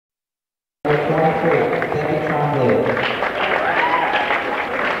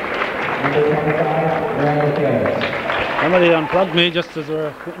Somebody unplugged me just as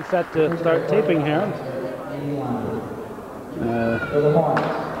we're getting set to start taping here.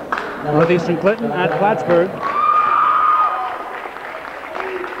 Northeastern Clinton at Plattsburgh.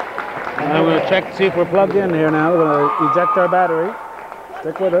 I'm going to check to see if we're plugged in here now. We're going to eject our battery.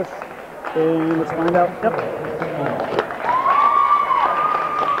 Stick with us. And let's find out. Yep.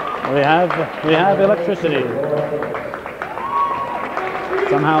 We have electricity.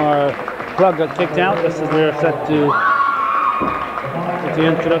 Somehow our plug got kicked out just as we were set to get the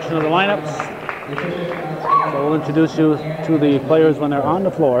introduction of the lineups. So we'll introduce you to the players when they're on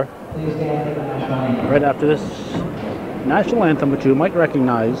the floor. Right after this national anthem, which you might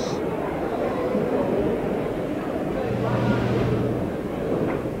recognize.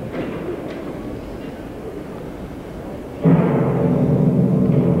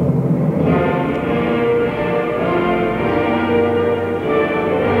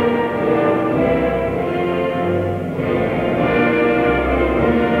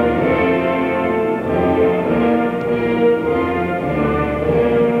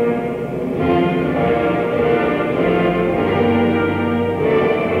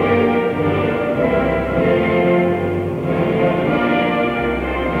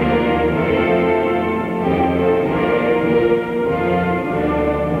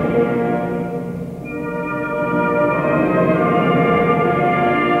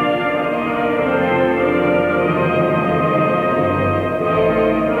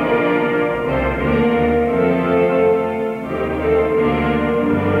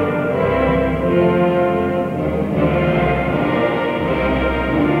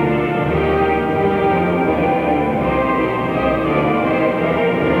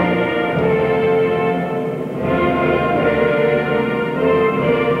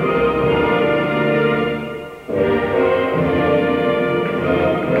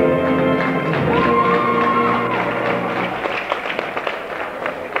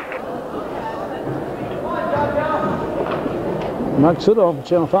 Mark Sudo from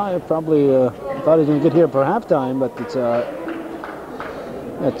Channel 5 probably thought he was going to get here for halftime, but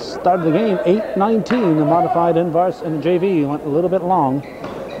it started the game 8-19. The modified in JV went a little bit long.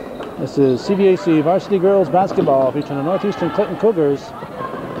 This is CVAC varsity girls basketball featuring the Northeastern Clinton Cougars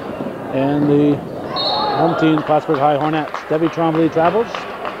and the home team Plattsburgh High Hornets. Debbie Trombley travels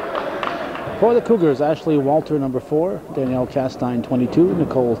for the Cougars. Ashley Walter, number 4. Danielle Castine, 22.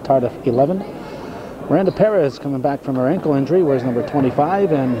 Nicole Tardif, 11. Miranda Perez coming back from her ankle injury, wears number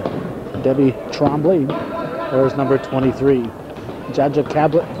 25, and Debbie Trombley wears number 23. Jaja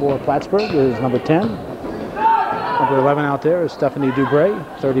Cablet for Plattsburgh is number 10. Number 11 out there is Stephanie Dubray.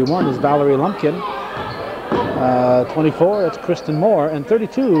 31 is Valerie Lumpkin. 24, that's Kristen Moore. And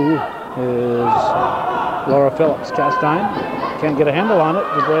 32 is Laura Phillips. Castine can't get a handle on it.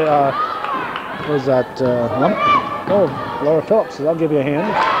 Dubray, was that Laura Phillips, so I'll give you a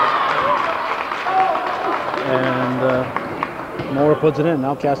hand. And Moore puts it in.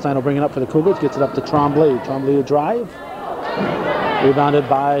 Now Castine will bring it up for the Cougars. Gets it up to Trombley. Trombley to drive. Rebounded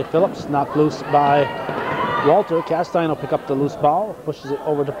by Phillips. Knocked loose by Walter. Castine will pick up the loose ball. Pushes it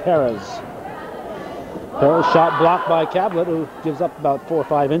over to Perez. Perez shot blocked by Cablet, who gives up about 4 or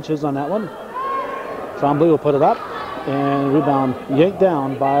 5 inches on that one. Trombley will put it up. And rebound yanked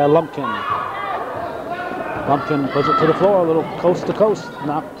down by Lumpkin. Lumpkin puts it to the floor, a little coast to coast,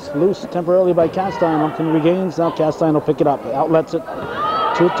 knocked loose temporarily by Castine. Lumpkin regains, now Castine will pick it up, outlets it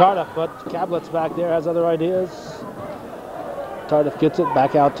to Tardif, but Cablet's back there, has other ideas. Tardif gets it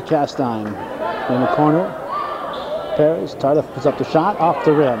back out to Castine. In the corner, Perez, Tardif puts up the shot, off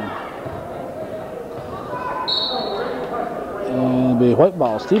the rim. And the white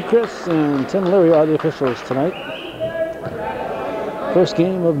ball. Steve Chris and Tim Leary are the officials tonight. First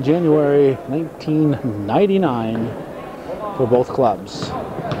game of January 1999 for both clubs.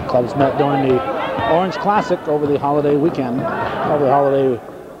 Clubs met during the Orange Classic over the holiday weekend, over the holiday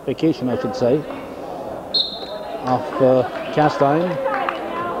vacation, I should say. Off Castine.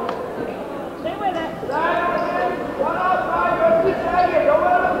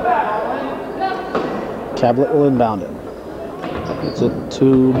 Cablet will inbound it. It's a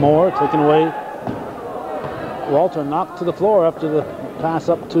 2 more, taken away. Walter knocked to the floor after the pass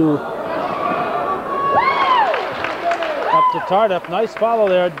up to Tardif. Nice follow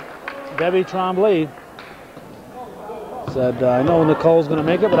there. Debbie Trombley said, I know Nicole's going to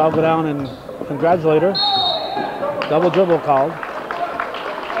make it, but I'll go down and congratulate her. Double dribble called.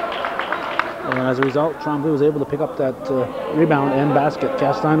 And as a result, Trombley was able to pick up that rebound and basket.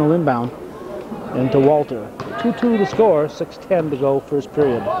 Castine will inbound into Walter. 2-2 to score, 6:10 to go first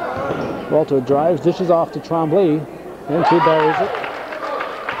period. Walter drives, dishes off to Tremblay, and she buries it.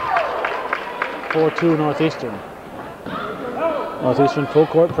 4-2 Northeastern. Northeastern full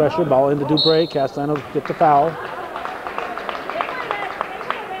court pressure, ball into Dubray. Castano gets the foul.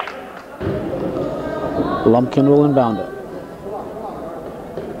 Lumpkin will inbound it.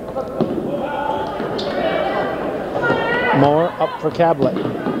 Moore up for Cablet.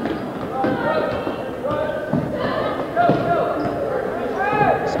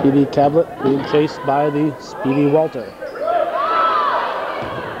 Speedy Cablet being chased by the speedy Walter.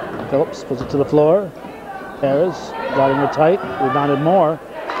 Phillips puts it to the floor. Perez guarding her tight. Rebounded Moore.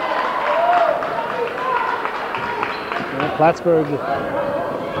 And Plattsburgh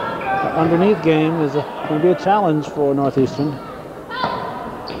underneath game is going to be a challenge for Northeastern.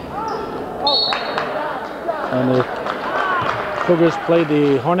 And the Cougars played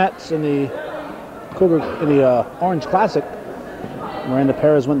the Hornets in the Orange Classic. Miranda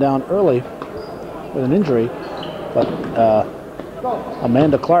Perez went down early with an injury, but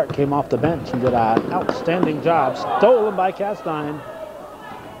Amanda Clark came off the bench and did an outstanding job. Stolen by Castine.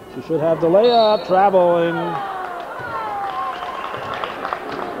 She should have the layup, traveling.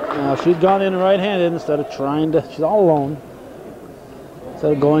 Now she'd gone in right-handed instead of trying to, she's all alone.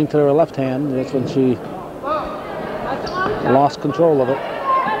 Instead of going to her left hand, that's when she lost control of it.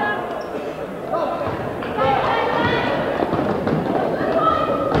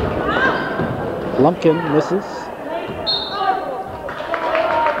 Lumpkin misses.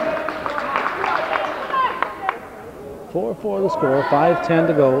 For the score, 5:10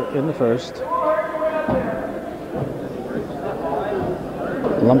 to go in the first.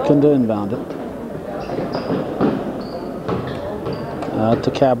 Lumpkin to inbound it.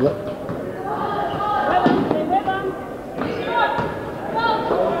 To Cablet.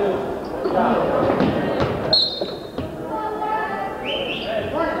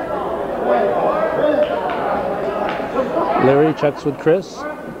 Larry checks with Chris,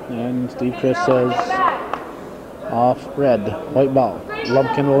 and Steve Chris says off red, white ball.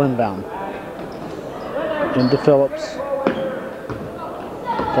 Lumpkin will inbound. Into Phillips.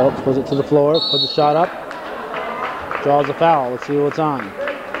 Phillips puts it to the floor, puts the shot up, draws a foul. Let's see what's on.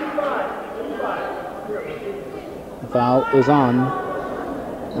 The foul is on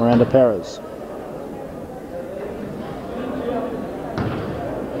Miranda Perez.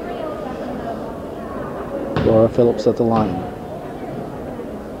 Laura Phillips at the line.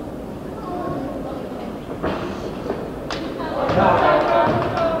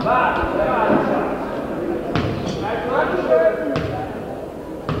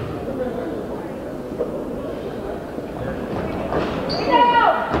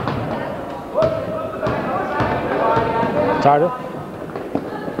 Tardif.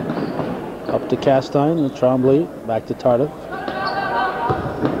 Up to Castine with Tremblay. Back to Tardif.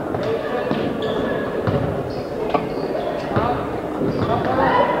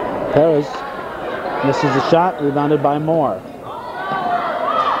 Perez misses the shot, rebounded by Moore.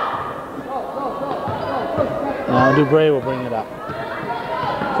 Now Dubray will bring it up.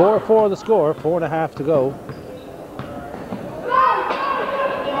 4-4 the score, 4.5 to go.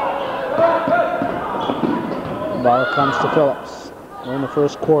 Ball comes to Phillips. We're in the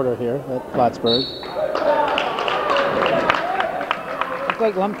first quarter here at Plattsburgh. Looked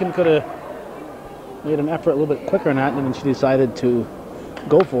like Lumpkin could have made an effort a little bit quicker than that, and then she decided to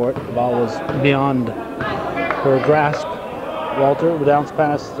go for it. The ball was beyond her grasp. Walter, the bounce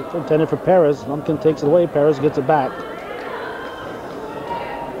pass intended for Perez. Lumpkin takes it away. Perez gets it back.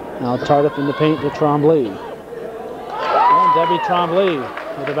 Now Tardif in the paint to Tremblay. And Debbie Tremblay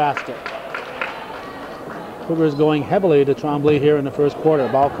with the basket. Cougars going heavily to Tremblay here in the first quarter.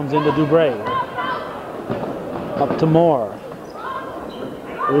 Ball comes into Dubray. Up to Moore.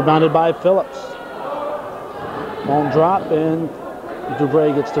 Rebounded by Phillips. Won't drop, and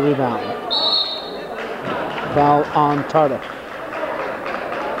Dubray gets the rebound. Foul on Tardif.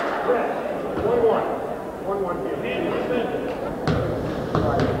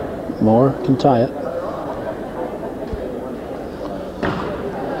 Moore can tie it.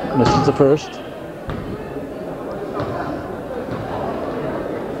 Misses the first.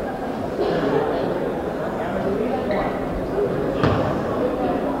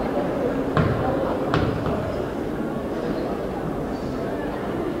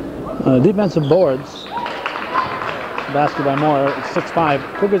 Defensive boards. Basket by Moore. It's 6-5.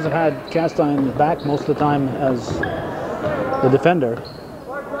 Cougars have had Castine back most of the time as the defender.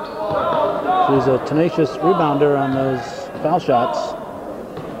 She's a tenacious rebounder on those foul shots.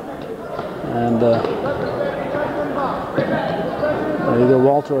 And either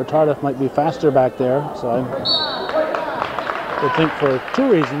Walter or Tardif might be faster back there. So I would think for two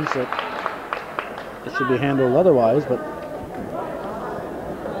reasons that it should be handled otherwise, but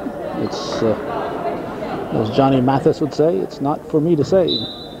it's, as Johnny Mathis would say, it's not for me to say.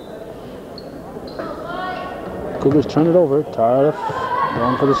 Cougars turn it over. Tardif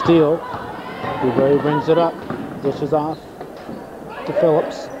going for the steal. Dubray brings it up. Dishes off to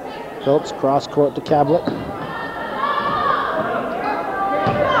Phillips. Phillips cross court to Cablet.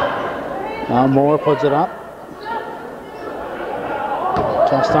 Now Moore puts it up.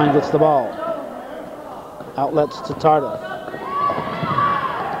 Chastain gets the ball. Outlets to Tardif.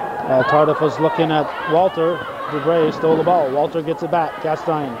 Tardif was looking at Walter. Dubray stole the ball. Walter gets it back.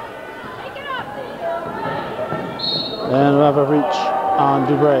 Chastain. And we'll have a reach on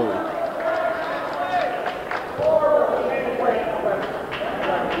Dubray.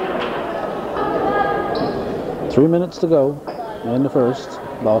 Three minutes to go in the first.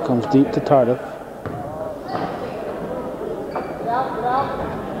 Ball comes deep to Tardif.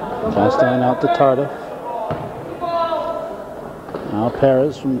 Chastain out to Tardif. Now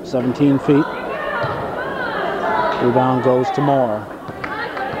Perez from 17 feet. Rebound goes to Moore.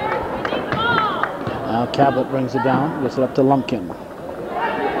 Now Cablet brings it down, gets it up to Lumpkin.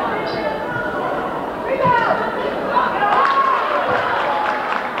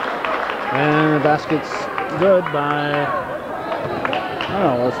 And the basket's good by, I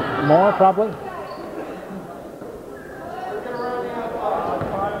don't know, was it Moore probably?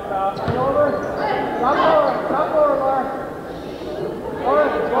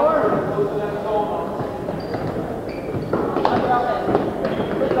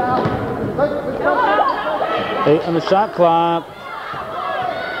 Eight on the shot clock.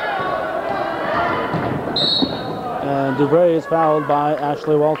 And Dubray is fouled by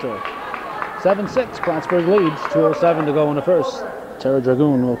Ashley Walter. 7-6, Plattsburgh leads, 2:07 to go in the first. Tara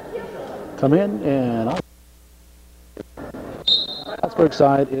Dragoon will come in, and Plattsburgh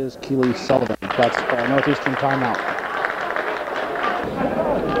side is Keely Sullivan. Northeastern timeout.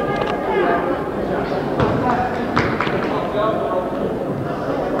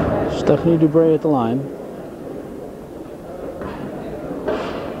 Stephanie Dubray at the line.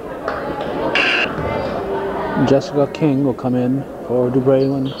 Jessica King will come in for Dubray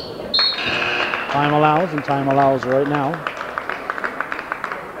when time allows, and time allows right now.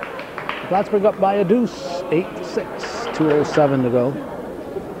 Plattsburgh up by a deuce, 8-6, 2:07 to go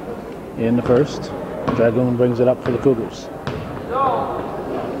in the first. Dragoon brings it up for the Cougars.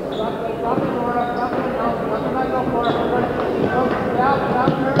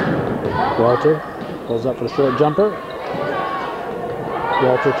 Walter pulls up for the short jumper.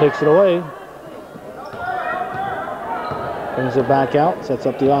 Walter takes it away. Brings it back out, sets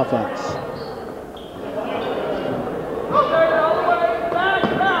up the offense.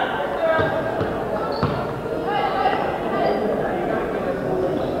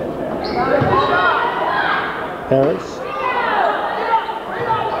 Harris.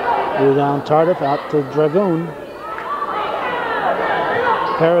 Rebound Tardif out to Dragoon.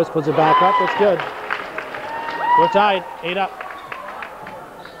 Harris puts it back up, it's good. We're tied, 8 up.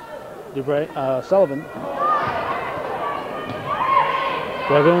 Dubray, Sullivan.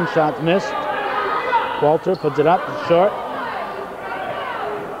 Dragoon shot's missed. Walter puts it up, it's short.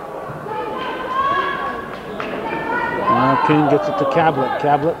 Now King gets it to Cablet.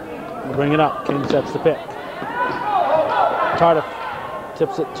 Cablet will bring it up. King sets the pick. Tardif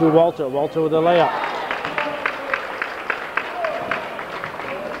tips it to Walter. Walter with a layup.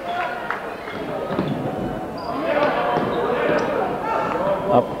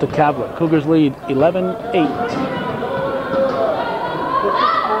 Up to Cablet. Cougars lead 11-8.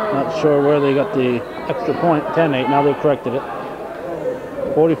 Not sure where they got the extra point. 10-8. Now they've corrected it.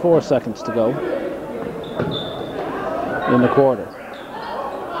 44 seconds to go in the quarter.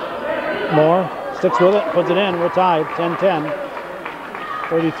 Moore sticks with it, puts it in. We're tied, 10-10.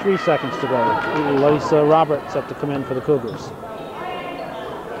 33 seconds to go. Lisa Roberts set to come in for the Cougars.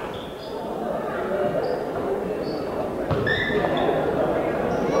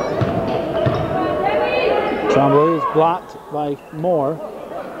 Tremblay is blocked by Moore.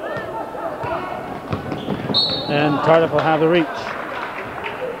 And Tardif will have the reach.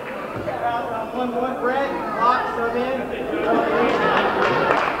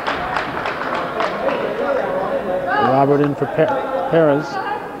 Robert in for Perez.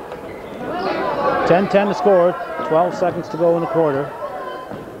 10-10 to score. 12 seconds to go in the quarter.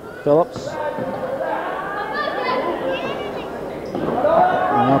 Phillips.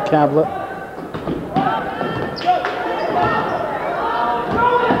 Now Cablet.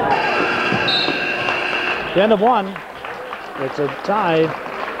 The end of one. It's a tie.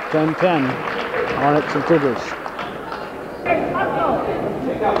 10-10. Hornets and Cougars.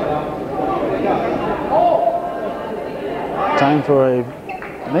 Time for a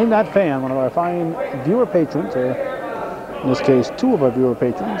Name That Fan, one of our fine viewer patrons, or in this case, two of our viewer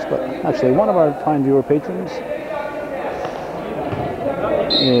patrons, but actually one of our fine viewer patrons.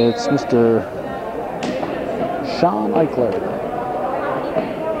 It's Mr. Sean Eichler.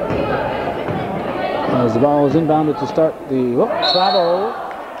 As the ball is inbounded to start the travel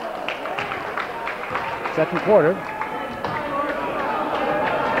second quarter.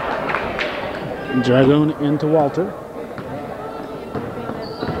 Dragoon into Walter.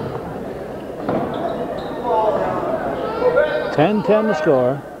 (10-10) the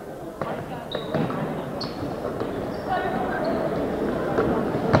score.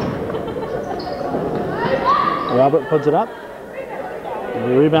 Robert puts it up.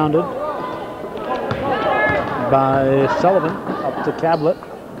 Rebounded by Sullivan. Up to Cablet.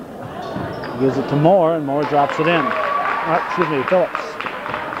 Gives it to Moore, and Moore drops it in. Phillips.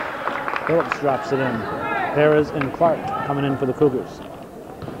 Phillips drops it in. Perez and Clark coming in for the Cougars.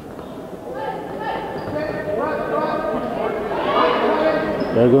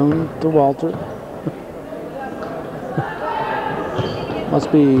 Dragoon to Walter. Must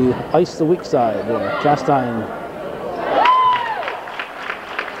be ice the weak side. Chastain.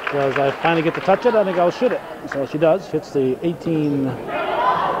 Because I finally get to touch it, I think I'll shoot it. So she does. Hits the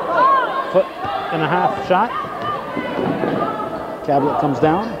 18.5-foot shot. Cablet comes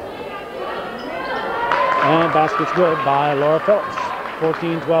down. And basket's good by Laura Phillips.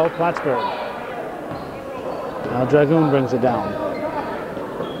 14-12 Plattsburgh. Now Dragoon brings it down.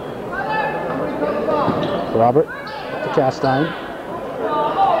 Robert to Chastain.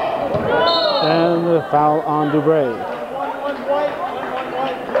 And the foul on Dubray.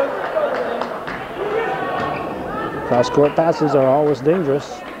 Cross-court passes are always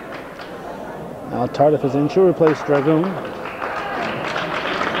dangerous. Now Tardif is in to replace Dragoon.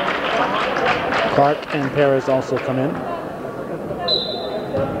 Clark and Perez also come in.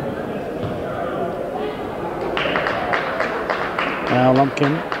 Now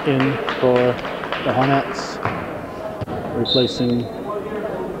Lumpkin in for the Hornets, replacing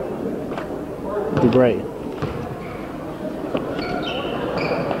Dubray.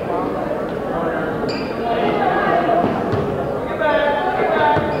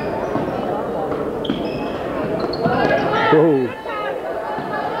 Whoa.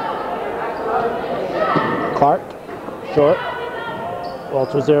 Clark, short.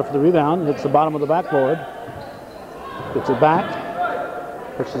 Walter's there for the rebound. Hits the bottom of the backboard. Gets it back.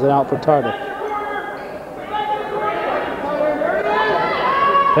 Pushes it out for Tardif.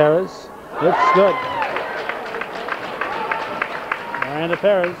 Perez. It's good. Miranda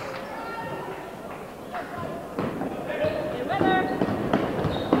Perez.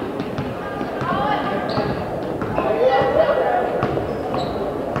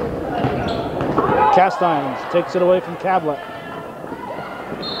 Chastain takes it away from Cablet.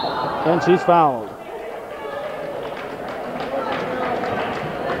 And she's fouled.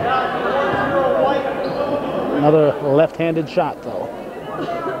 Another left-handed shot, though.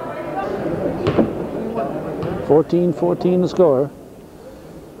 14-14 the score.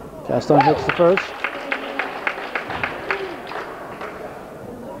 Chastain hits the first.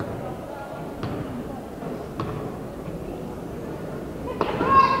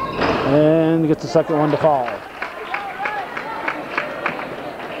 And gets the second one to fall.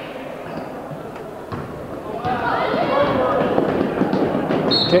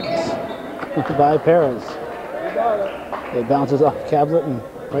 Kicked by Perez. It bounces off Cablet and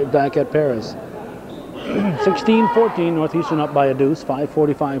right back at Perez. 16-14, Northeastern up by a deuce.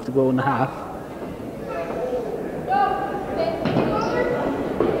 5:45 to go in the half.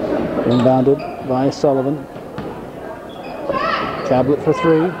 Inbounded by Sullivan. Cablet for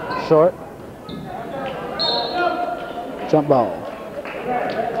three. Short. Jump ball.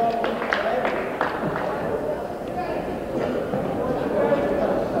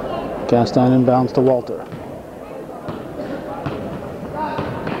 Chastain inbounds to Walter.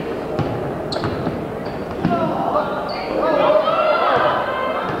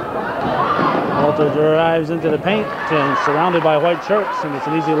 Walter drives into the paint and surrounded by white shirts, and it's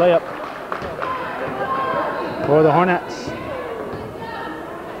an easy layup for the Hornets.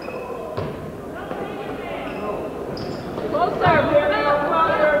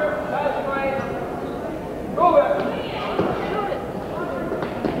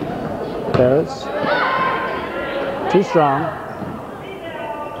 Perez. Too strong.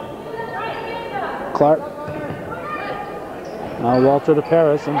 Clark. Now Walter to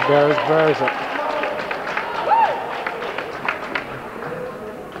Perez, and Perez buries it.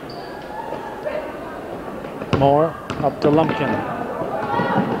 Moore up to Lumpkin.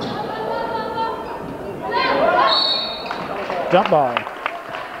 Jump ball.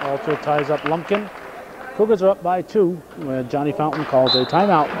 Walter ties up Lumpkin. Cougars are up by 2 when Johnny Fountain calls a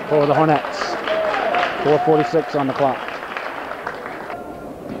timeout for the Hornets. 4:46 on the clock.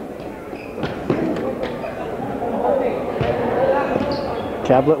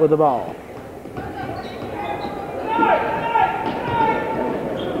 Cablet with the ball.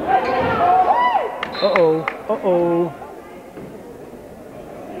 Uh-oh, uh-oh.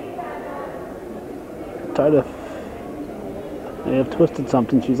 They have twisted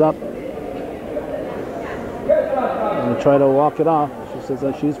something. She's up. I'm going to try to walk it off. She says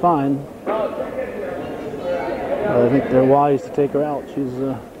that she's fine. I think they're wise to take her out. She's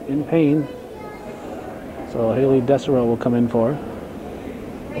in pain. So Haley Desero will come in for her.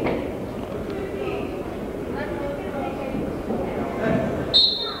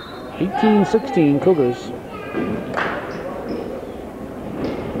 (18-16) Cougars.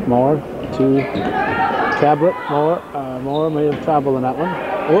 Moore to Cablet. Moore may have traveled in that one.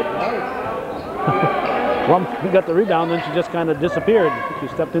 Plum got the rebound, then she just kind of disappeared. She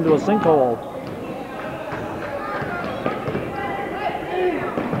stepped into a sinkhole.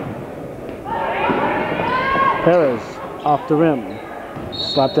 Perez off the rim.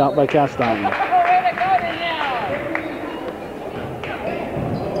 Slapped out by Castine.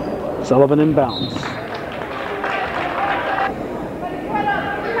 Sullivan inbounds.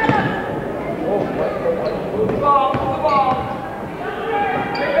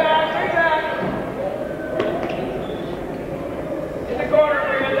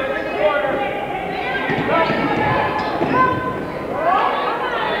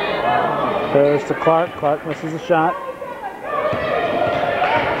 Perez to Clark. Clark misses a shot.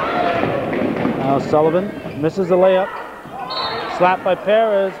 Now Sullivan misses the layup. Slap by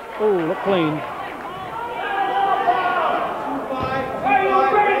Perez. Ooh, look clean.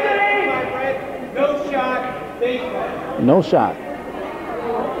 No shot. No shot.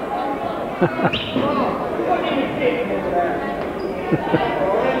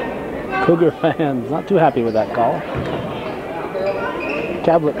 Cougar fans not too happy with that call.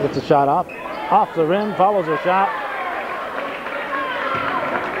 Cablet gets a shot off the rim, follows her shot.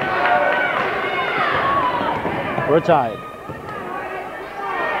 We're tied.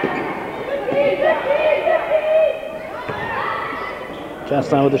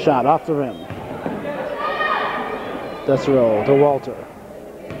 Chastain with the shot off the rim. Desero to Walter.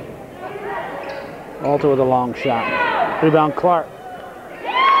 Walter with a long shot. Rebound Clark.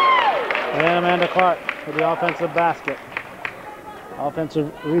 And Amanda Clark with the offensive basket.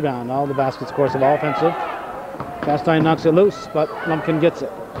 Offensive rebound. All the baskets, of course, are offensive. Chastain knocks it loose, but Lumpkin gets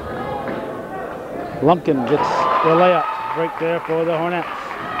it. Lumpkin gets the layup. Break there for the Hornets.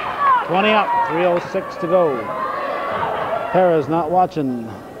 20 up, 3:06 to go. Perez not watching.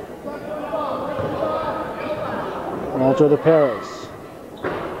 Walter to Perez.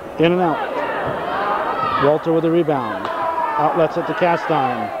 In and out. Walter with the rebound. Outlets it to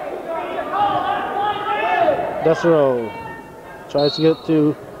Castine. Desero tries to get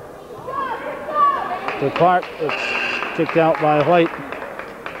to Clark. It's kicked out by White.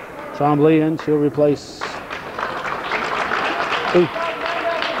 Trombley in. She'll replace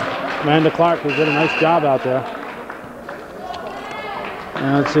Amanda Clark, who did a nice job out there.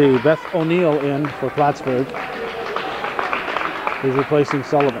 And let's see, Beth O'Neill in for Plattsburgh. He's replacing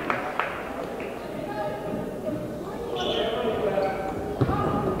Sullivan.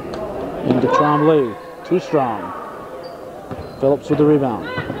 Into Trombley, too strong. Phillips with the rebound.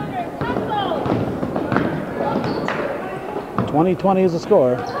 20-20 is the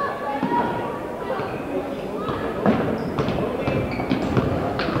score.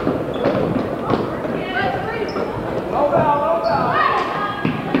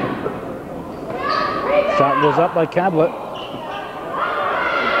 Shot goes up by Cablet.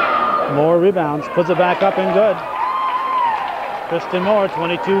 Moore rebounds, puts it back up and good. Kristen Moore,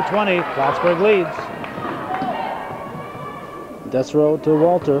 22-20. Plattsburgh leads. Desero to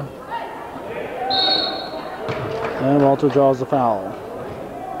Walter. And Walter draws the foul.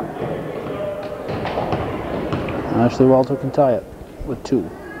 Ashley Walter can tie it with 2.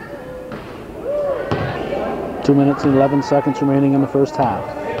 2 minutes and 11 seconds remaining in the first half.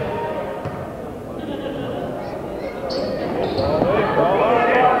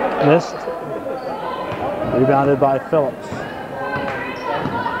 Missed. Rebounded by Phillips.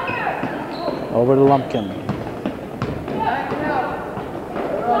 Over to Lumpkin.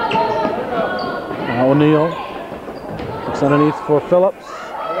 Now O'Neill looks underneath for Phillips.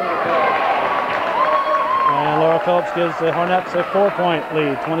 And Laura Phillips gives the Hornets a 4-point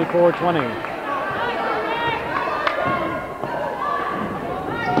lead, 24-20.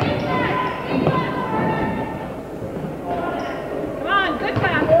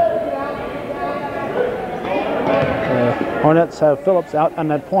 Hornets have Phillips out on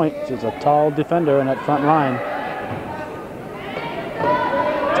that point. She's a tall defender in that front line.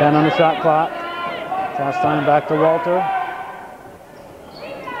 10 on the shot clock. Castine back to Walter.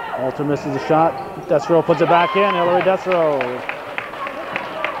 Walter misses the shot. Desero puts it back in. Hillary Desero.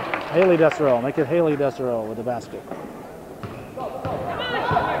 Haley Desero. Make it Haley Desero with the basket.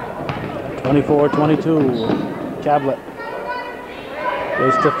 24-22. Cablet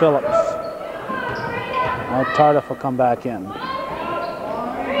goes to Phillips. Now Tardif will come back in. And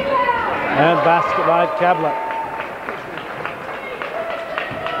basket by Cablet.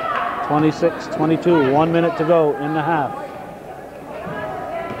 26-22. 1 minute to go in the half.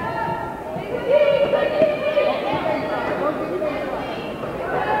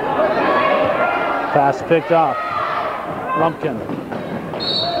 Pass picked off. Lumpkin.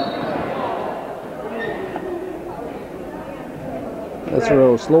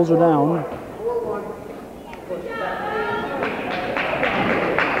 Desero slows her down.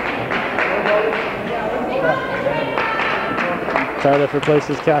 Tardif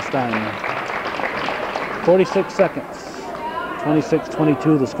replaces Castine. 46 seconds.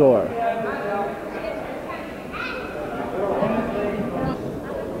 26-22 the score.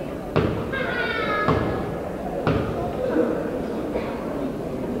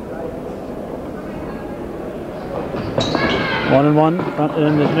 One and one, front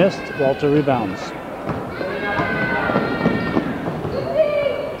end is missed. Walter rebounds.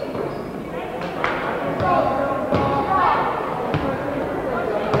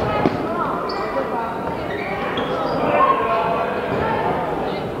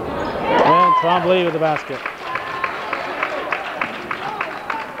 And Trombley with the basket.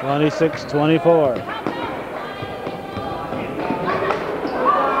 26-24.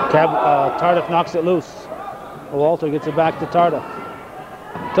 Tardif knocks it loose. Walter gets it back to Tardif.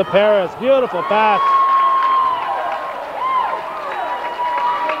 To Paris. Beautiful pass.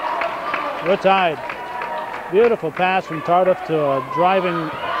 We're tied. Beautiful pass from Tardif to a driving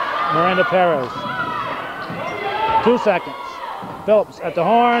Miranda Perez. 2 seconds. Phillips at the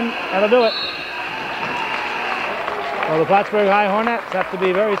horn. That'll do it. Well, the Plattsburgh High Hornets have to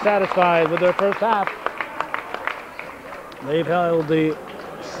be very satisfied with their first half. They've held the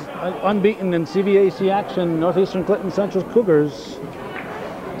unbeaten in CVAC action Northeastern Clinton Central Cougars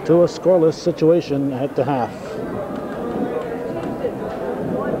to a scoreless situation at the half.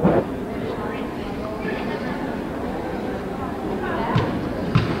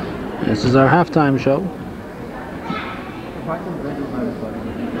 This is our halftime show. If I can bend my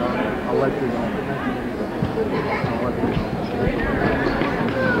I'll let you know.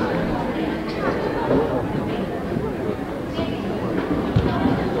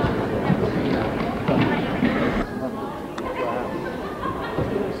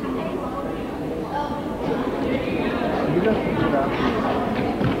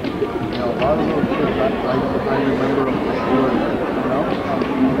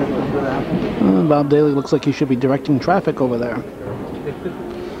 Bob Daly looks like he should be directing traffic over there.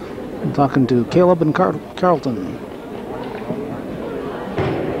 I'm talking to Caleb and Carlton.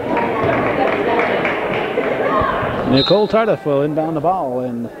 Nicole Tardif will inbound the ball,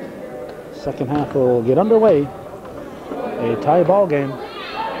 and second half will get underway. A tie ball game.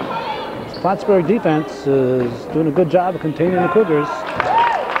 This Plattsburgh defense is doing a good job of containing the Cougars.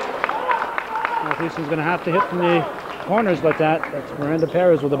 Northeastern's going to have to hit from the corners like that. That's Miranda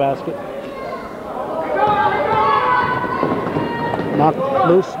Perez with the basket. Knocked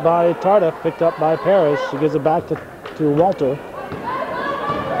loose by Tardif, picked up by Paris. She gives it back to Walter.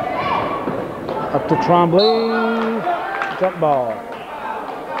 Up to Trombley. Jump ball.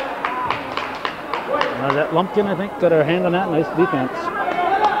 That Lumpkin, I think, got her hand on that. Nice defense.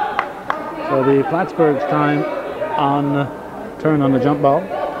 So the Plattsburgh's time on turn on the jump ball.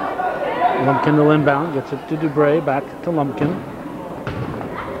 Lumpkin will inbound, gets it to Dubray, back to Lumpkin.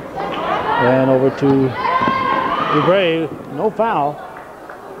 And over to Dubray, no foul.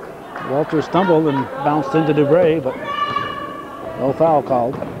 Walter stumbled and bounced into Dubray, but no foul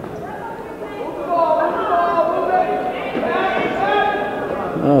called.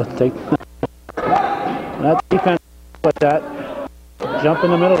 Oh, take that defense like that. Jump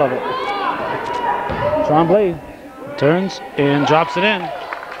in the middle of it. Trombley turns and drops it in.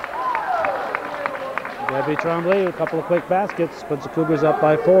 Debbie Trombley, a couple of quick baskets, puts the Cougars up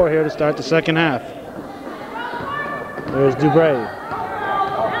by 4 here to start the second half. There's Dubray.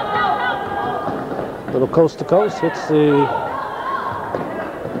 Little coast to coast, hits the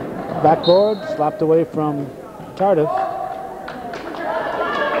backboard, slapped away from Tardif.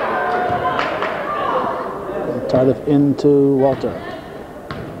 And Tardif into Walter.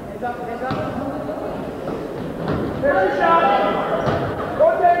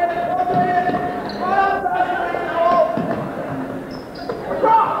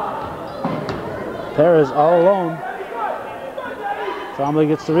 Perez all alone. Trombley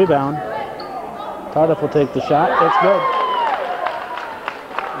gets the rebound. Tardif will take the shot. It's good.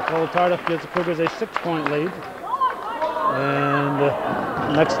 Nicole Tardif gives the Cougars a 6-point lead. And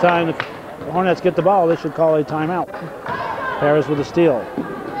next time the Hornets get the ball, they should call a timeout. Perez with a steal.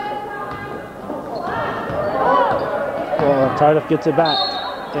 Well, Tardif gets it back.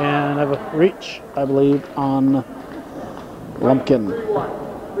 And have a reach, I believe, on Lumpkin.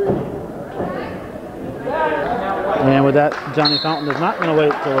 And with that, Johnny Fountain is not going to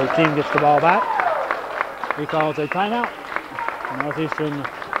wait till his team gets the ball back. He calls a timeout. Northeastern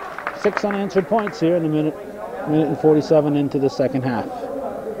 6 unanswered points here in the minute and 47 into the second half.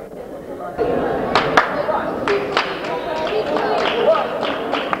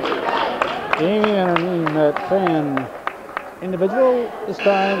 And that fan individual this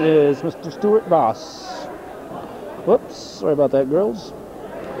time is Mr. Stuart Boss. Whoops, sorry about that, girls.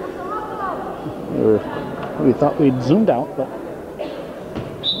 We thought we'd zoomed out, but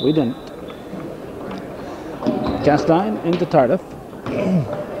we didn't. Castine into Tardif.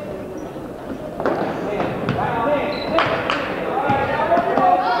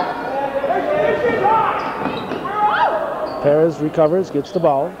 Perez recovers, gets the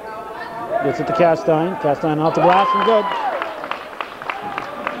ball, gets it to Castine. Castine off the glass and good.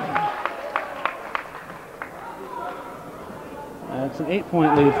 That's an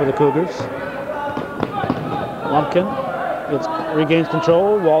 8-point lead for the Cougars. Lumpkin regains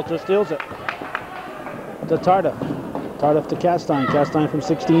control. Walter steals it to Tardif. Tardif to Castine. Castine from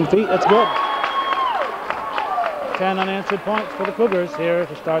 16 feet. That's good. 10 unanswered points for the Cougars here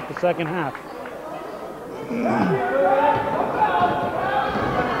to start the second half.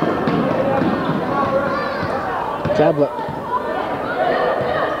 Tablet.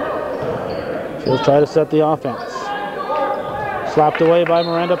 She'll try to set the offense. Slapped away by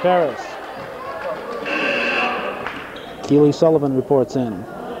Miranda Perez. Keely Sullivan reports in.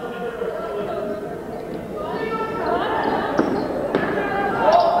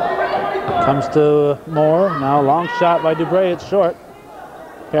 Comes to Moore. Now long shot by Dubray. It's short.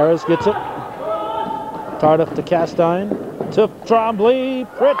 Perez gets it. Tardif to Castine. To Trombley.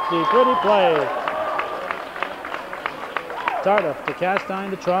 Pretty play. Tardif to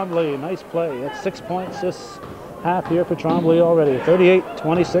Castine to Trombley. Nice play. That's 6 points this half here for Trombley already.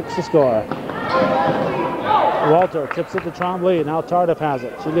 38-26 to score. Walter tips it to Trombley. Now Tardif has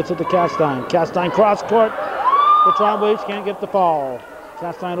it. She gets it to Castine. Castine cross court for Trombley. She can't get the fall.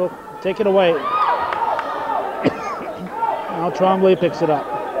 Castine will take it away. Now Trombley picks it up.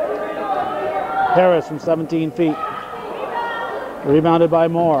 Harris from 17 feet. Rebounded by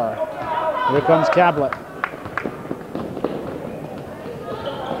Moore. Here comes Cablet.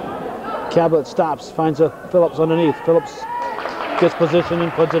 Cablet stops, finds a Phillips underneath. Phillips gets position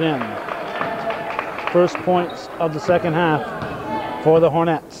and puts it in. First points of the second half for the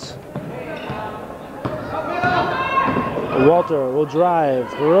Hornets. Walter will drive,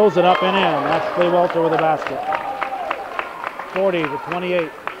 throws it up and in. Ashley Walter with a basket. 40-28,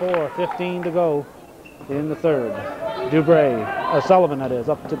 4:15 to go in the third. Dubray, Sullivan that is,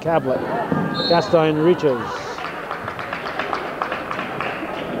 up to Cablet. Castine reaches.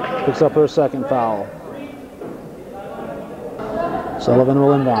 Picks up her second foul. Sullivan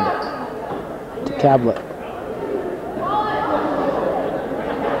will inbound it to Cablet.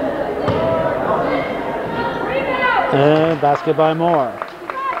 And basket by Moore.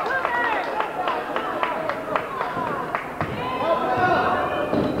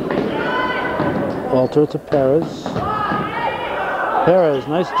 Walter to Perez. Perez,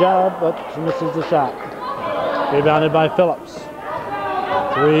 nice job, but she misses the shot. Rebounded by Phillips.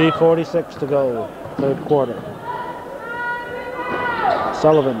 3:46 to go, third quarter.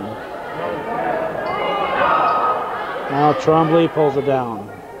 Sullivan. Now Trombley pulls it down.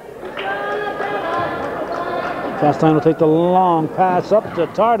 Castine will take the long pass up to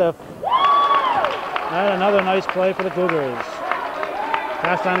Tardif. And another nice play for the Cougars.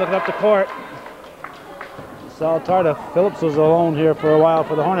 Castine looking up the court. Saw Tardif. Phillips was alone here for a while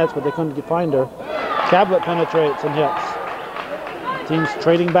for the Hornets, but they couldn't find her. Cablet penetrates and hits. Teams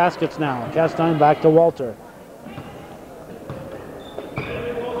trading baskets now. Castine back to Walter.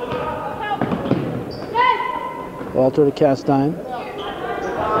 Walter to Castine.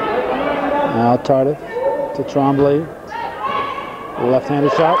 Now Tardif to Trombley.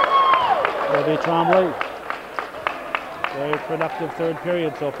 Left-handed shot. That'll be Trombley. Very productive third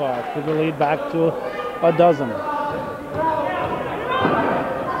period so far. Could the lead back to a dozen.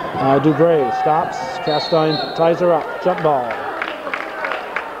 Dubray stops. Castine ties her up. Jump ball.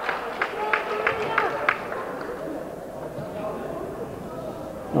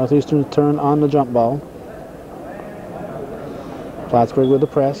 Northeastern turn on the jump ball. Plattsburgh with the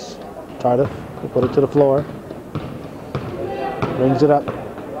press. Tardif will put it to the floor. Brings it up.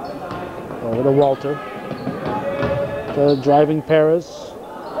 Over to Walter. The driving Perez.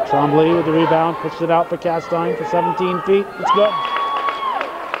 Trombley with the rebound. Pushes it out for Castine for 17 feet. It's good.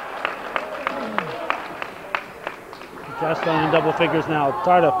 Castine in double figures now.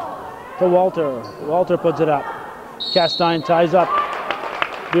 Tardif to Walter. Walter puts it up. Castine ties up.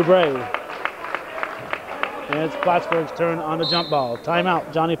 Dubray. And it's Plattsburgh's turn on the jump ball.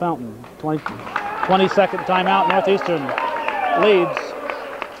 Timeout, Johnny Fountain. 20-second timeout. Northeastern leads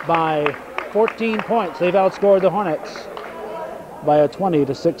by 14 points. They've outscored the Hornets by a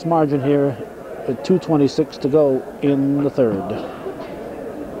 20-6 margin here with 2:26 to go in the third.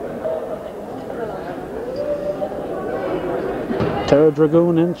 Tara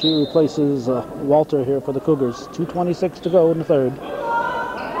Dragoon in. She replaces Walter here for the Cougars. 2:26 to go in the third.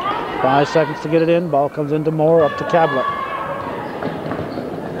 5 seconds to get it in. Ball comes into Moore, up to Cablet.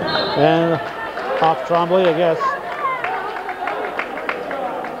 And off Trombley, I guess.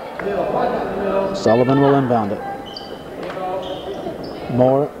 Sullivan will inbound it.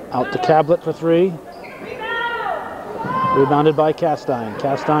 Moore out to Cablet for 3. Rebounded by Castine.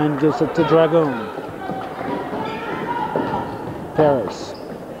 Castine gives it to Dragoon. Perez.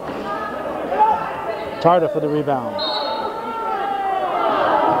 Tardif for the rebound.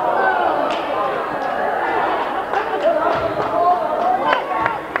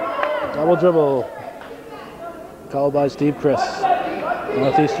 Double dribble called by Steve Chris.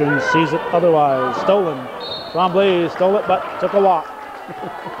 Northeastern sees it otherwise. Stolen. Trombley stole it but took a walk.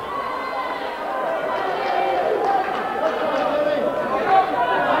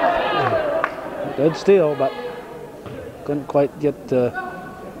 Good steal, but couldn't quite get her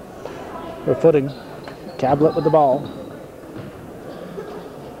footing. Cablet with the ball.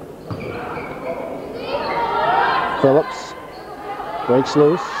 Phillips breaks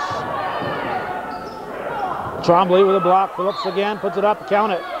loose. Trombley with a block. Phillips again puts it up.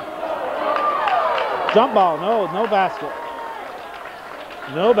 Count it. Jump ball. No basket.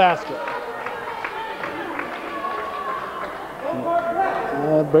 No basket.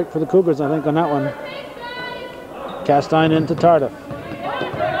 Break for the Cougars, I think, on that one. Castine into Tardif.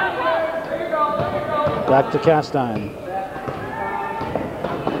 Back to Castine.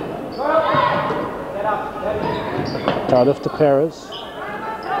 Tardif to Perez.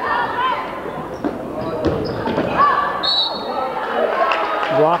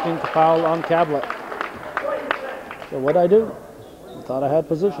 Blocking the foul on Cablet. So what'd I do? I thought I had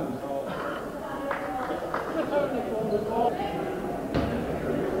position.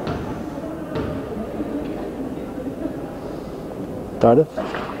 Tardif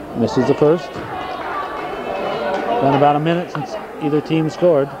misses the first. Been about a minute since either team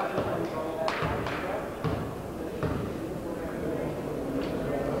scored.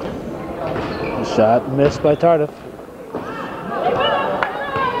 The shot missed by Tardif.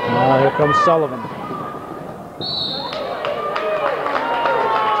 Now here comes Sullivan.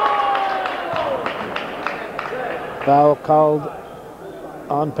 Foul called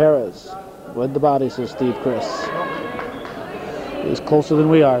on Perez. With the body, says Steve Chris. He's closer than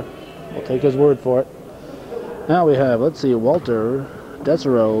we are. We'll take his word for it. Now we have, let's see, Walter,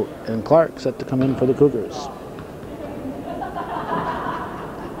 Desero, and Clark set to come in for the Cougars.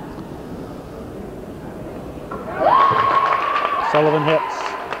 Sullivan hits.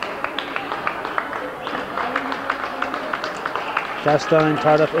 Castine,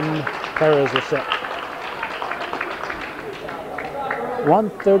 Tardif, and Perez are set.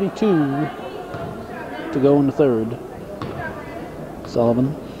 1:32 to go in the third.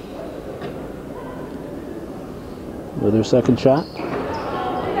 Sullivan with her second shot.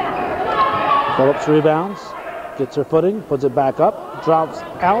 Phillips rebounds, gets her footing, puts it back up, drops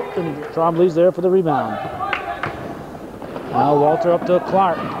out, and Trombley's there for the rebound. Now Walter up to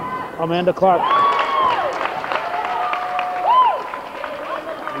Clark. Amanda Clark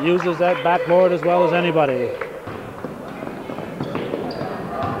uses that backboard as well as anybody.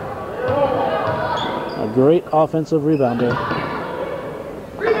 A great offensive rebounder.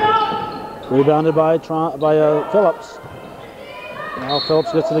 Rebounded by Phillips. Now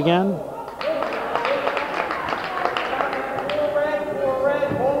Phillips gets it again.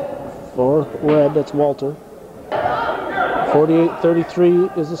 For red, that's Walter.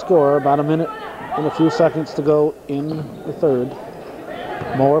 48-33 is the score. About a minute and a few seconds to go in the third.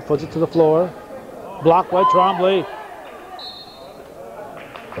 Moore puts it to the floor. Blocked by Trombley.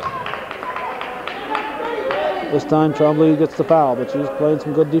 This time Trombley gets the foul, but she's playing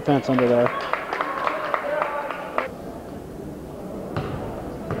some good defense under there.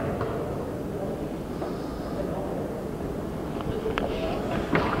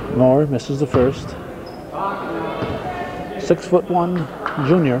 Moore misses the first. 6'1"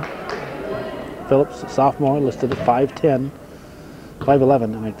 junior. Phillips, sophomore, listed at 5'10",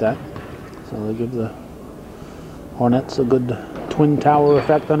 5'11", I like that. So they give the Hornets a good twin tower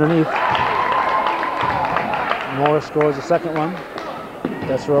effect underneath. Moore scores the second one.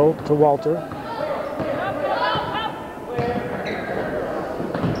 Desrow to Walter.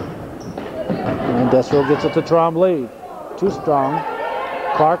 And Desrow gets it to Trombley. Too strong.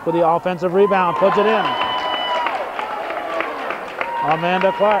 Clark with the offensive rebound, puts it in.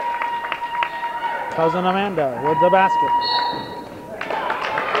 Amanda Clark. Cousin Amanda with the basket.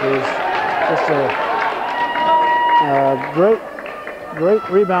 She's just a great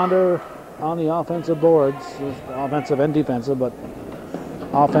rebounder on the offensive boards, offensive and defensive, but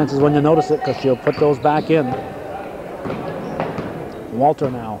offense is when you notice it because she'll put those back in. Walter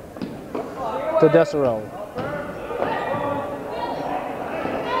now to Desrow.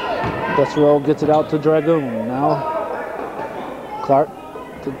 Desrow gets it out to Dragoon. Now Clark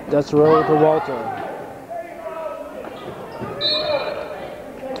to Desrow to Walter.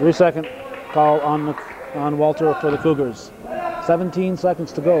 3-second call on Walter for the Cougars. 17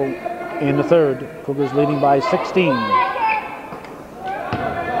 seconds to go in the third. Cougars leading by 16.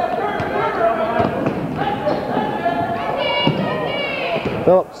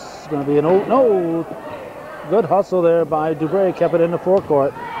 Phillips going to be no. Good hustle there by Dubray. Kept it in the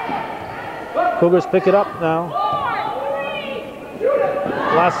forecourt. Cougars pick it up now.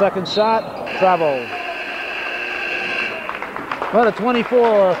 Last second shot. Travel. Well, a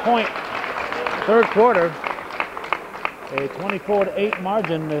 24-point third quarter. A 24-8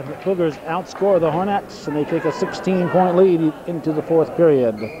 margin. The Cougars outscore the Hornets, and they take a 16-point lead into the fourth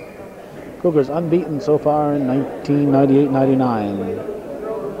period. Cougars unbeaten so far in 1998-99.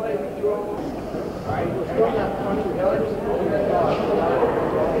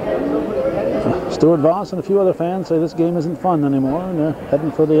 Stuart Voss and a few other fans say this game isn't fun anymore, and they're heading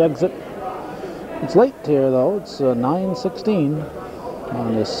for the exit. It's late here, though. It's 9:16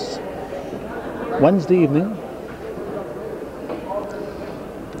 on this Wednesday evening.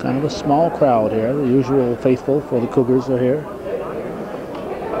 Kind of a small crowd here. The usual faithful for the Cougars are here.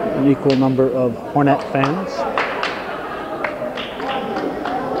 An equal number of Hornet fans.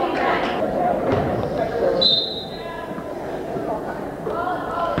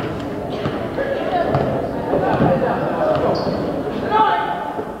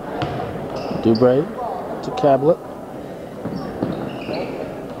 Dubray to Cablet.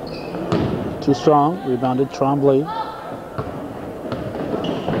 Too strong. Rebounded Trombley.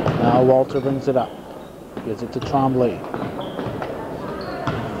 Now Walter brings it up. Gives it to Trombley.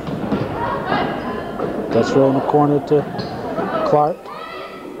 Desrow in the corner to Clark.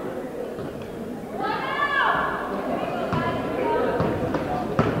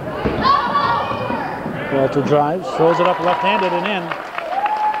 Walter drives, throws it up left-handed and in.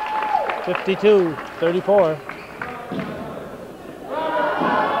 52-34.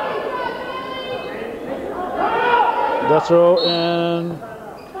 Desrow and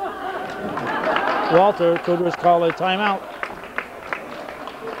Walter. Cougars call a timeout.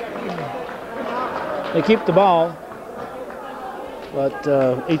 They keep the ball, but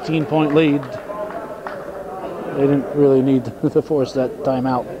 18-point lead. They didn't really need to force that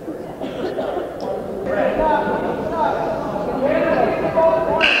timeout.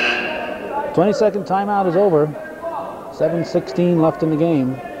 The 20-second timeout is over. 7:16 left in the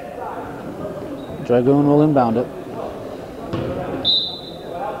game. Dragoon will inbound it.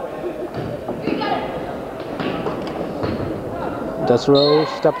 Desrow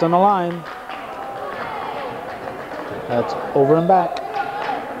stepped on the line. That's over and back.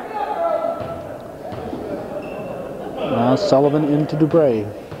 Now Sullivan into Dubray.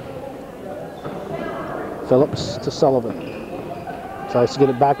 Phillips to Sullivan. Tries to get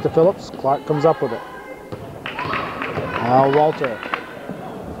it back to Phillips. Clark comes up with it. Now Walter.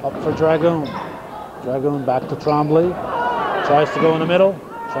 Up for Dragoon. Dragoon back to Trombley. Tries to go in the middle.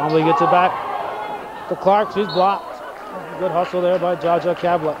 Trombley gets it back to Clark. She's blocked. Good hustle there by Jaja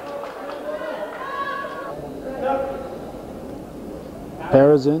Cablet.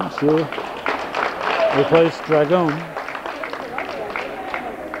 Paris in. She'll replace Dragoon.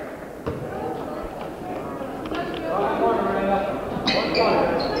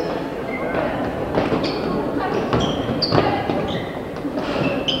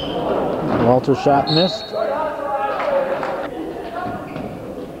 Walter's shot missed.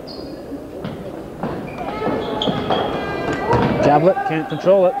 Cablet can't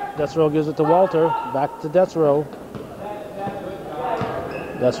control it. Desrow gives it to Walter. Back to Desrow.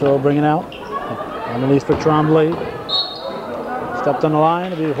 Desrow bringing out. Underneath for Trombley. Stepped on the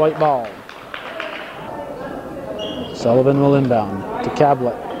line. It'll be a white ball. Sullivan will inbound to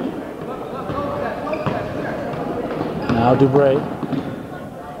Cablet. Now Dubray.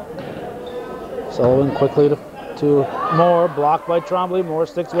 Sullivan quickly to Moore. Blocked by Trombley. Moore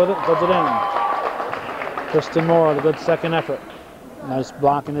sticks with it. Puts it in. Kristen Moore, a good second effort. Nice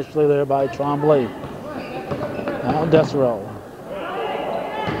block initially there by Trombley. Now Desrow.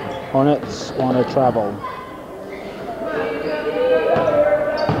 Hornets want to travel.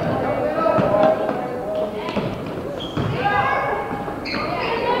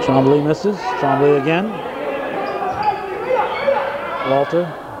 Trombley misses. Trombley again. Walter.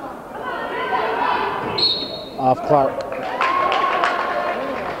 Off Clark.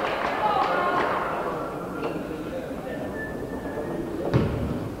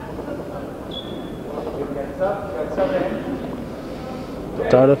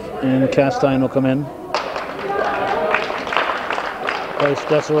 Tardif and Castine will come in. Place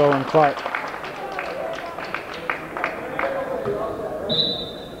Desrow and Clark.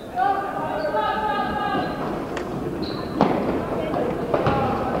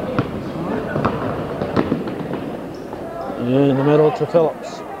 In the middle to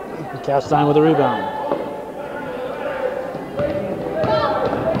Phillips. Castine with a rebound.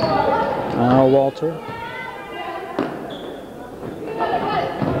 Now Walter.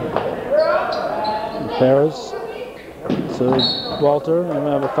 Perez to Walter, and we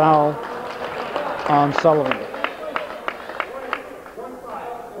have a foul on Sullivan.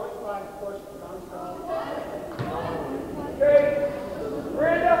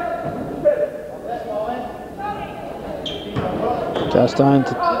 Castine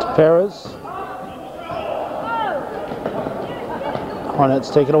to Perez. Hornets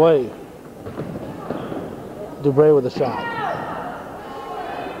take it away. Dubray with a shot.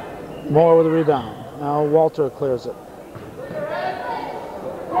 Moore with a rebound. Now Walter clears it.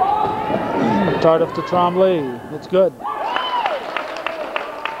 Tardif to Trombley. It's good.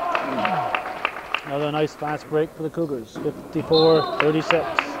 Another nice fast break for the Cougars. 54-36.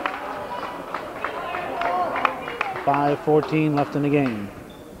 5:14 left in the game.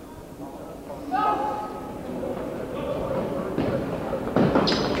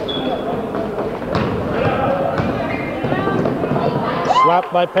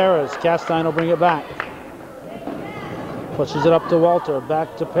 Slapped by Perez. Castine will bring it back. Pushes it up to Walter.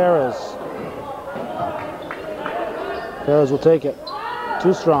 Back to Perez. Perez will take it.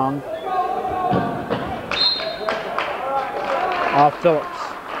 Too strong. Off Phillips.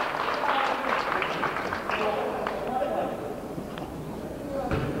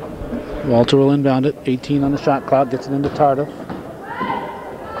 Walter will inbound it. 18 on the shot clock. Gets it into Tardif.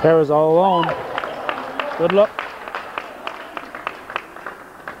 Perez all alone. Good look.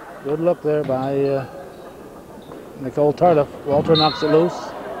 Good look there by Nicole Tardif. Walter knocks it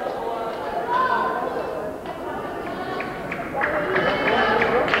loose.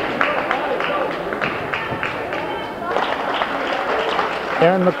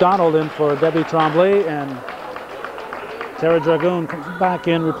 Erin McDonald in for Debbie Trombley, and Tara Dragoon comes back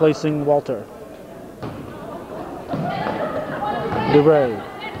in replacing Walter. Dubray.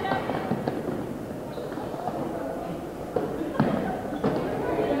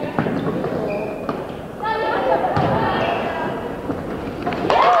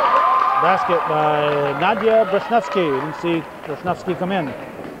 Basket by Nadia Bresnevsky. Didn't see Bresnevsky come in.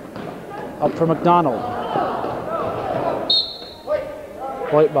 Up for McDonald.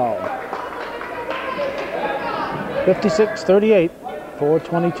 White ball. 56-38.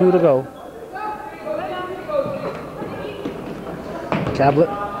 4:22 to go. Cablet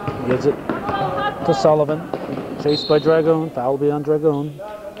gives it to Sullivan. Chased by Dragoon. Foul will be on Dragoon.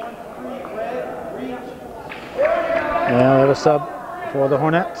 Yeah, we have a sub for the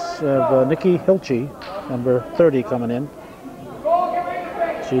Hornets. We have Nikki Hilchey, number 30, coming in.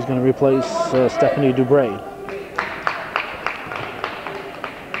 She's going to replace Stephanie Dubray.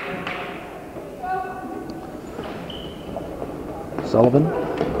 Sullivan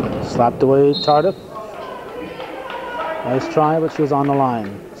slapped away Tardif. Nice try, but she was on the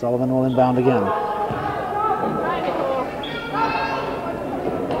line. Sullivan will inbound again.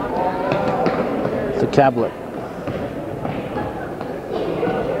 To Cablet.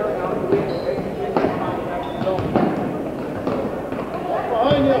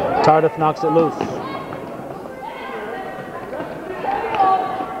 Tardif knocks it loose.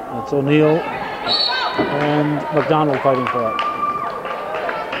 That's O'Neill and McDonald fighting for it.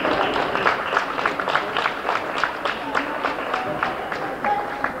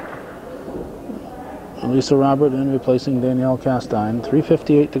 Lisa Robert in replacing Danielle Castine.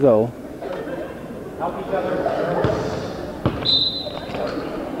 3:58 to go. Help each other.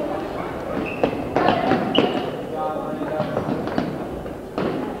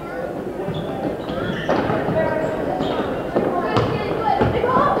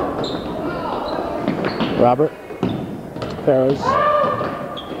 Robert, Perez,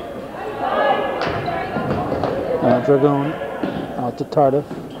 Dragoon, out to Tardif.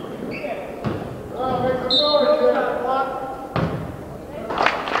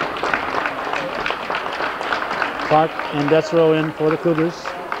 Clark and Desro in for the Cougars.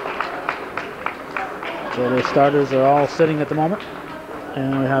 So their starters are all sitting at the moment.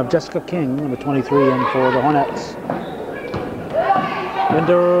 And we have Jessica King, number 23, in for the Hornets.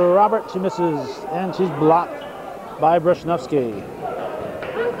 Into Robert, she misses, and she's blocked by Brushnowski.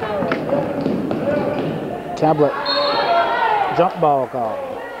 Tablet, jump ball call.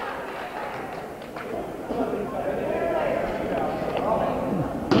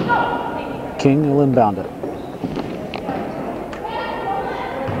 King will inbound it.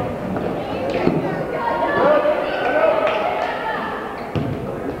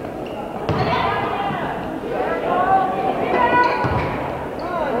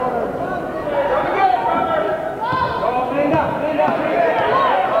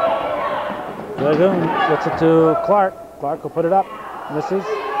 Dragoon gets it to Clark. Clark will put it up. Misses.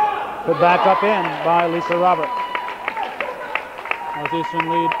 Put back up in by Lisa Robert. Northeastern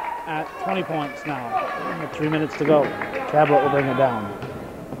lead at 20 points now. 3 minutes to go. Tablet will bring it down.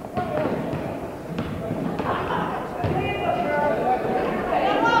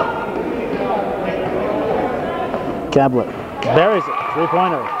 Tablet buries it.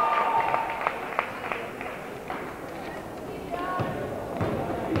 3-pointer.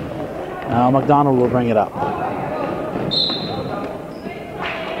 Now McDonald will bring it up.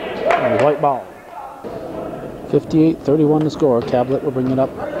 And white ball. 58-31 to score. Tablet will bring it up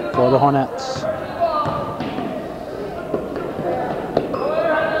for the Hornets.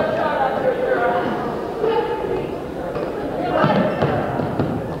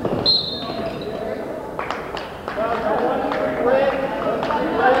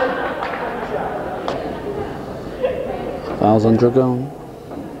 Fouls on Dragoon.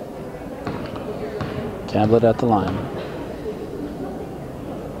 Tablet at the line.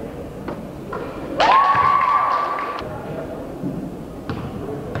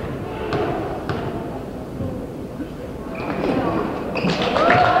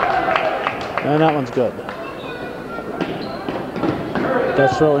 And that one's good.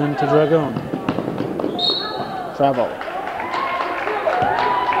 Death throw into Dragoon. Travel.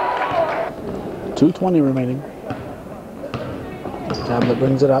 2:20 remaining. Tablet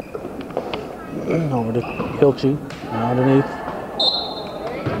brings it up. Over to Hilchey. Underneath.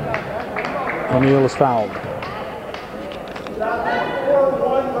 O'Neal is fouled.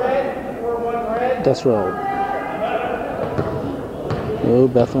 Death row. Oh,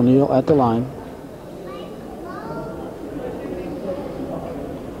 Beth O'Neal at the line.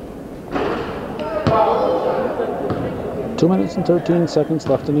 Two minutes and 13 seconds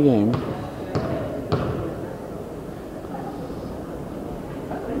left in the game.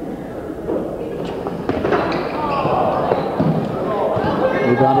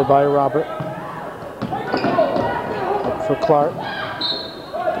 Rebounded by Robert. Up for Clark.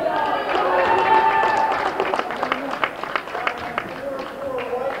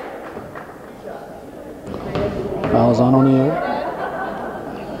 Fouls on O'Neal.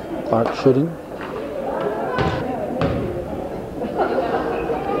 Clark shooting.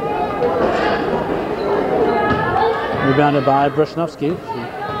 Rebounded by Brushnowski.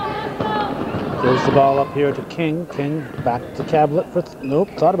 Gives the ball up here to King. King back to Tablet for nope,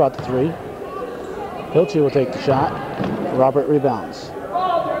 thought about the three. Hilchey will take the shot. Robert rebounds.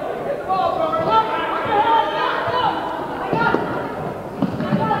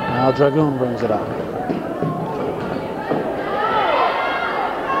 Now Dragoon brings it up.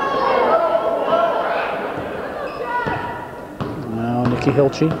 Now Nikki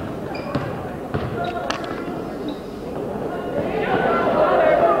Hilchey.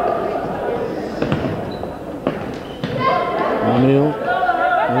 O'Neal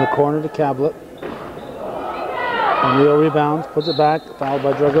in the corner to Tablet. O'Neal rebounds, puts it back, fouled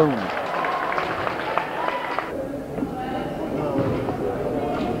by Dragoon.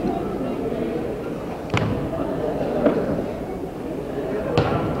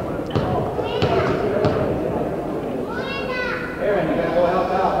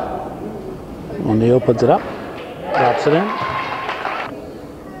 O'Neal puts it up, drops it in.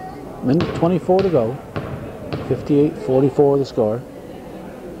 Minute 24 to go. 58-44 the score.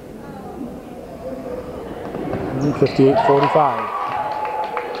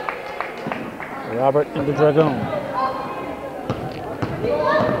 58-45. Robert into Dragoon.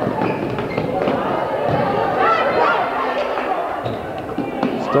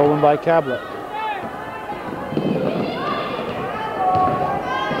 Stolen by Cablet.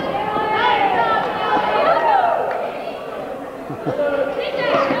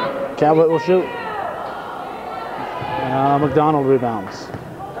 Cablet will shoot. McDonald rebounds.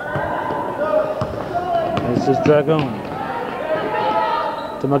 This is Dragoon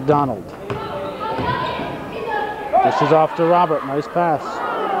to McDonald. This is off to Robert. Nice pass.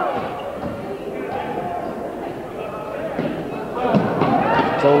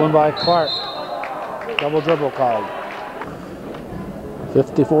 Stolen by Clark. Double dribble called.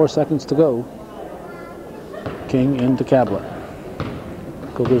 54 seconds to go. King into Cablet.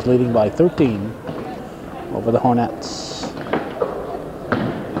 Cougars leading by 13 over the Hornets.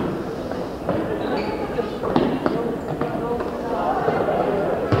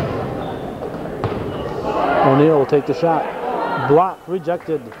 O'Neal will take the shot. Blocked,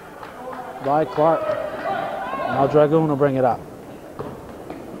 rejected by Clark. Now Dragoon will bring it up.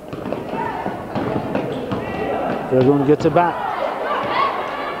 Dragoon gets it back.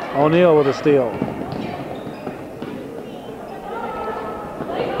 O'Neal with a steal.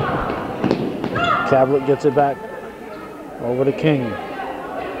 Cablet gets it back over to King.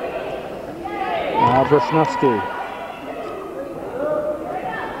 Now Brzezinski.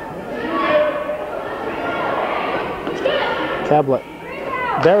 Cablet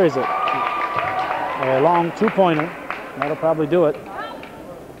buries it. A long two-pointer. That'll probably do it.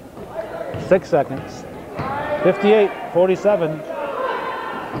 6 seconds. 58-47.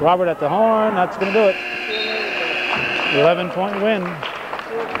 Robert at the horn. That's going to do it. 11-point win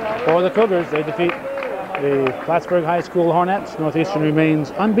for the Cougars. They defeat the Plattsburgh High School Hornets. Northeastern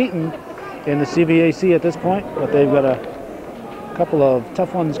remains unbeaten in the CVAC at this point, but they've got a couple of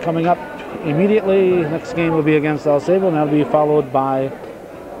tough ones coming up immediately. Next game will be against El Sable, and that'll be followed by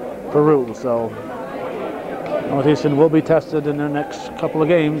Peru. So Northeastern will be tested in their next couple of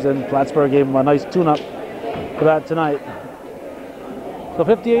games, and Plattsburgh gave them a nice tune-up for that tonight. So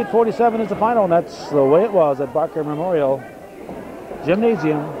 58-47 is the final, and that's the way it was at Barker Memorial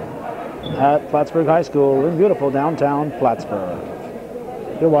Gymnasium at Plattsburgh High School in beautiful downtown Plattsburgh.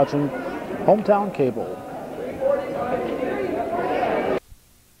 You're watching Hometown Cable.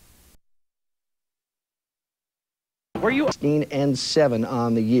 Were you 16-7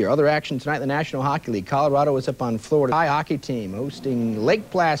 on the year? Other action tonight in the National Hockey League. Colorado is up on Florida. High hockey team hosting Lake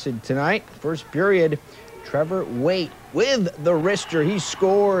Placid tonight. First period, Trevor Waite with the wrister. He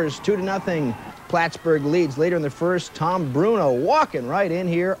scores 2-0. Plattsburgh leads. Later in the first, Tom Bruno walking right in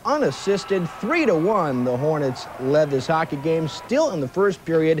here, unassisted, 3-1. The Hornets led this hockey game. Still in the first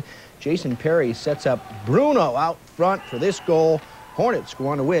period, Jason Perry sets up Bruno out front for this goal. Hornets go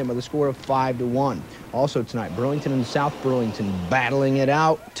on to win with a score of 5-1. Also tonight, Burlington and South Burlington battling it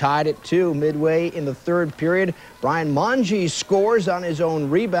out, tied at 2 midway in the third period. Brian Monge scores on his own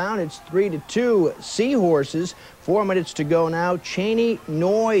rebound. It's 3-2 Seahorses. 4 minutes to go now. Cheney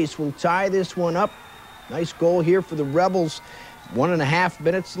Noyes will tie this one up. Nice goal here for the Rebels. 1.5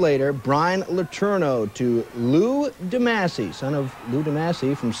 minutes later, Brian Letourneau to Lou DeMassey, son of Lou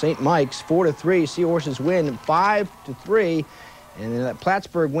DeMassey from St. Mike's. 4-3. Seahorses win 5-3. And in that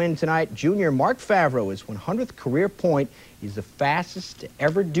Plattsburgh win tonight, junior Mark Favreau, his 100th career point. He's the fastest to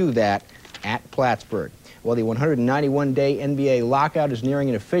ever do that at Plattsburgh. Well, the 191-day NBA lockout is nearing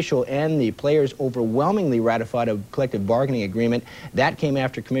an official end. The players overwhelmingly ratified a collective bargaining agreement. That came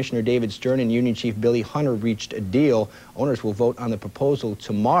after Commissioner David Stern and Union Chief Billy Hunter reached a deal. Owners will vote on the proposal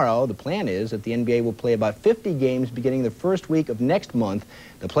tomorrow. The plan is that the NBA will play about 50 games beginning the first week of next month.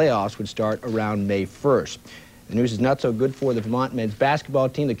 The playoffs would start around May 1st. The news is not so good for the Vermont men's basketball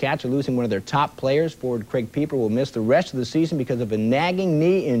team. The Cats are losing one of their top players. Forward Craig Pieper will miss the rest of the season because of a nagging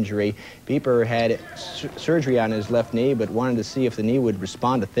knee injury. Pieper had surgery on his left knee, but wanted to see if the knee would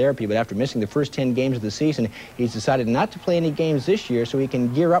respond to therapy. But after missing the first 10 games of the season, he's decided not to play any games this year so he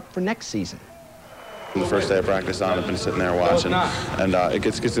can gear up for next season. The first day of practice on, I've been sitting there watching, and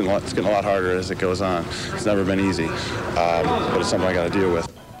it's getting a lot harder as it goes on. It's never been easy, but it's something I got to deal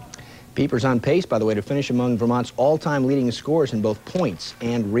with. Pieper's on pace, by the way, to finish among Vermont's all-time leading scorers in both points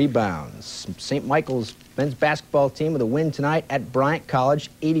and rebounds. St. Michael's men's basketball team with a win tonight at Bryant College,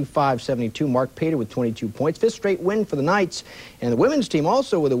 85-72. Mark Pater with 22 points. 5th straight win for the Knights. And the women's team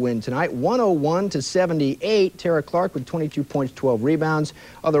also with a win tonight, 101-78. Tara Clark with 22 points, 12 rebounds.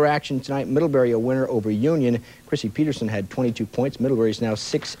 Other action tonight, Middlebury a winner over Union. Chrissy Peterson had 22 points. Middlebury is now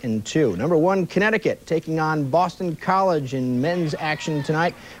 6-2. Number 1, Connecticut taking on Boston College in men's action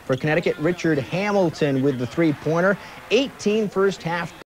tonight. For Connecticut, Connecticut, Richard Hamilton with the three-pointer. 18 first half